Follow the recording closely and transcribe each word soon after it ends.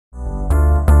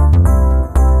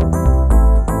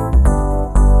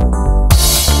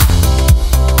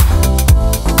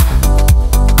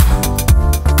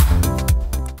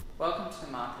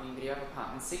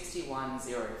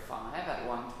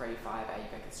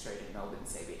Street in Melbourne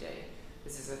CBD.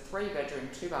 This is a 3-bedroom,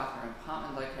 2-bathroom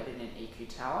apartment located in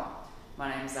EQ Tower. My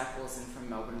name is Zach Wilson from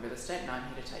Melbourne Real Estate, and I'm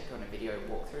here to take you on a video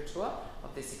walkthrough tour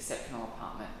of this exceptional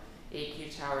apartment.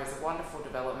 EQ Tower is a wonderful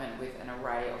development with an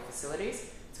array of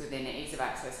facilities. It's within ease of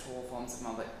access to all forms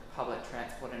of public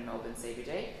transport in Melbourne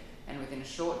CBD, and within a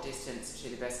short distance to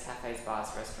the best cafes, bars,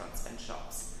 restaurants and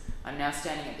shops. I'm now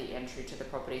standing at the entry to the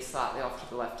property, slightly off to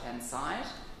the left-hand side.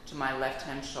 To my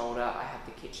left-hand shoulder I have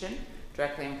the kitchen.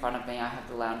 Directly in front of me I have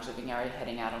the lounge living area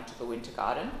heading out onto the winter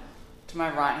garden. To my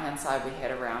right-hand side we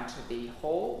head around to the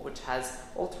hall, which has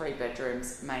all 3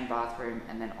 bedrooms, main bathroom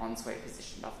and then ensuite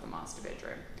positioned off the master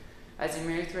bedroom. As you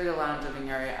move through the lounge living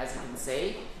area, as you can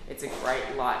see, it's a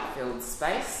great light-filled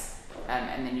space,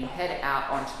 and then you head out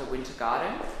onto the winter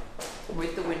garden.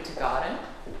 With the winter garden,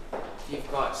 you've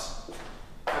got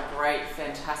a great,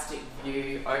 fantastic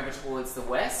view over towards the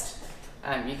west.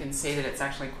 You can see that it's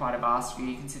actually quite a vast view.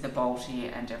 You can see the bolt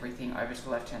here and everything over to the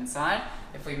left-hand side.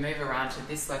 If we move around to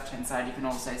this left-hand side, you can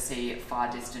also see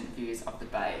far distant views of the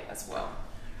bay as well.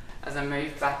 As I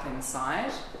move back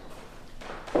inside,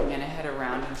 I'm going to head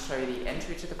around and show you the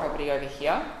entry to the property over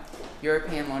here.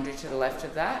 European laundry to the left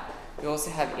of that. We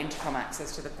also have intercom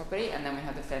access to the property, and then we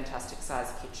have the fantastic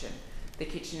size kitchen. The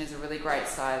kitchen is a really great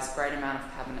size, great amount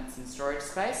of cabinets and storage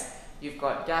space. You've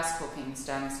got gas cooking,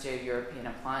 stainless steel European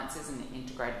appliances and an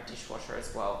integrated dishwasher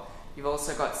as well. You've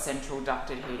also got central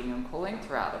ducted heating and cooling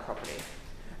throughout the property.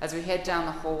 As we head down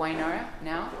the hallway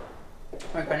now,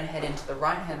 we're going to head into the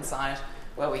right-hand side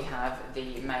where we have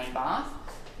the main bath.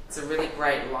 It's a really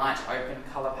great light open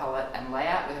colour palette and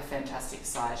layout with a fantastic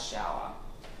size shower.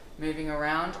 Moving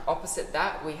around, opposite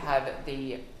that we have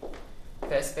the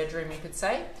first bedroom, you could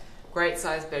say. Great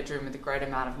sized bedroom with a great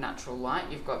amount of natural light.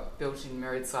 You've got built-in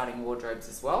mirrored sliding wardrobes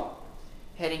as well.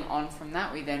 Heading on from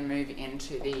that, we then move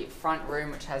into the front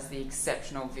room, which has the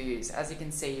exceptional views. As you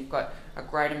can see, you've got a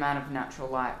great amount of natural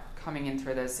light coming in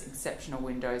through those exceptional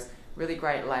windows. Really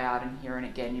great layout in here, and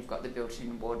again, you've got the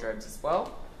built-in wardrobes as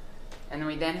well. And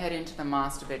we then head into the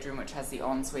master bedroom, which has the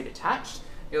ensuite attached.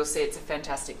 You'll see it's a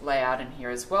fantastic layout in here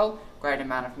as well. Great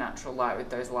amount of natural light with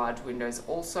those large windows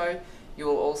also. You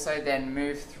will also then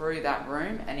move through that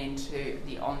room and into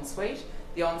the ensuite.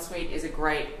 The ensuite is a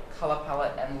great colour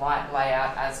palette and light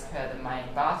layout as per the main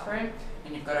bathroom,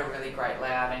 and you've got a really great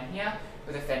layout in here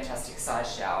with a fantastic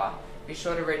size shower. Be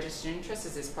sure to register interest,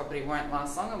 as this property won't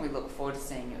last long, and we look forward to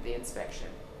seeing you at the inspection.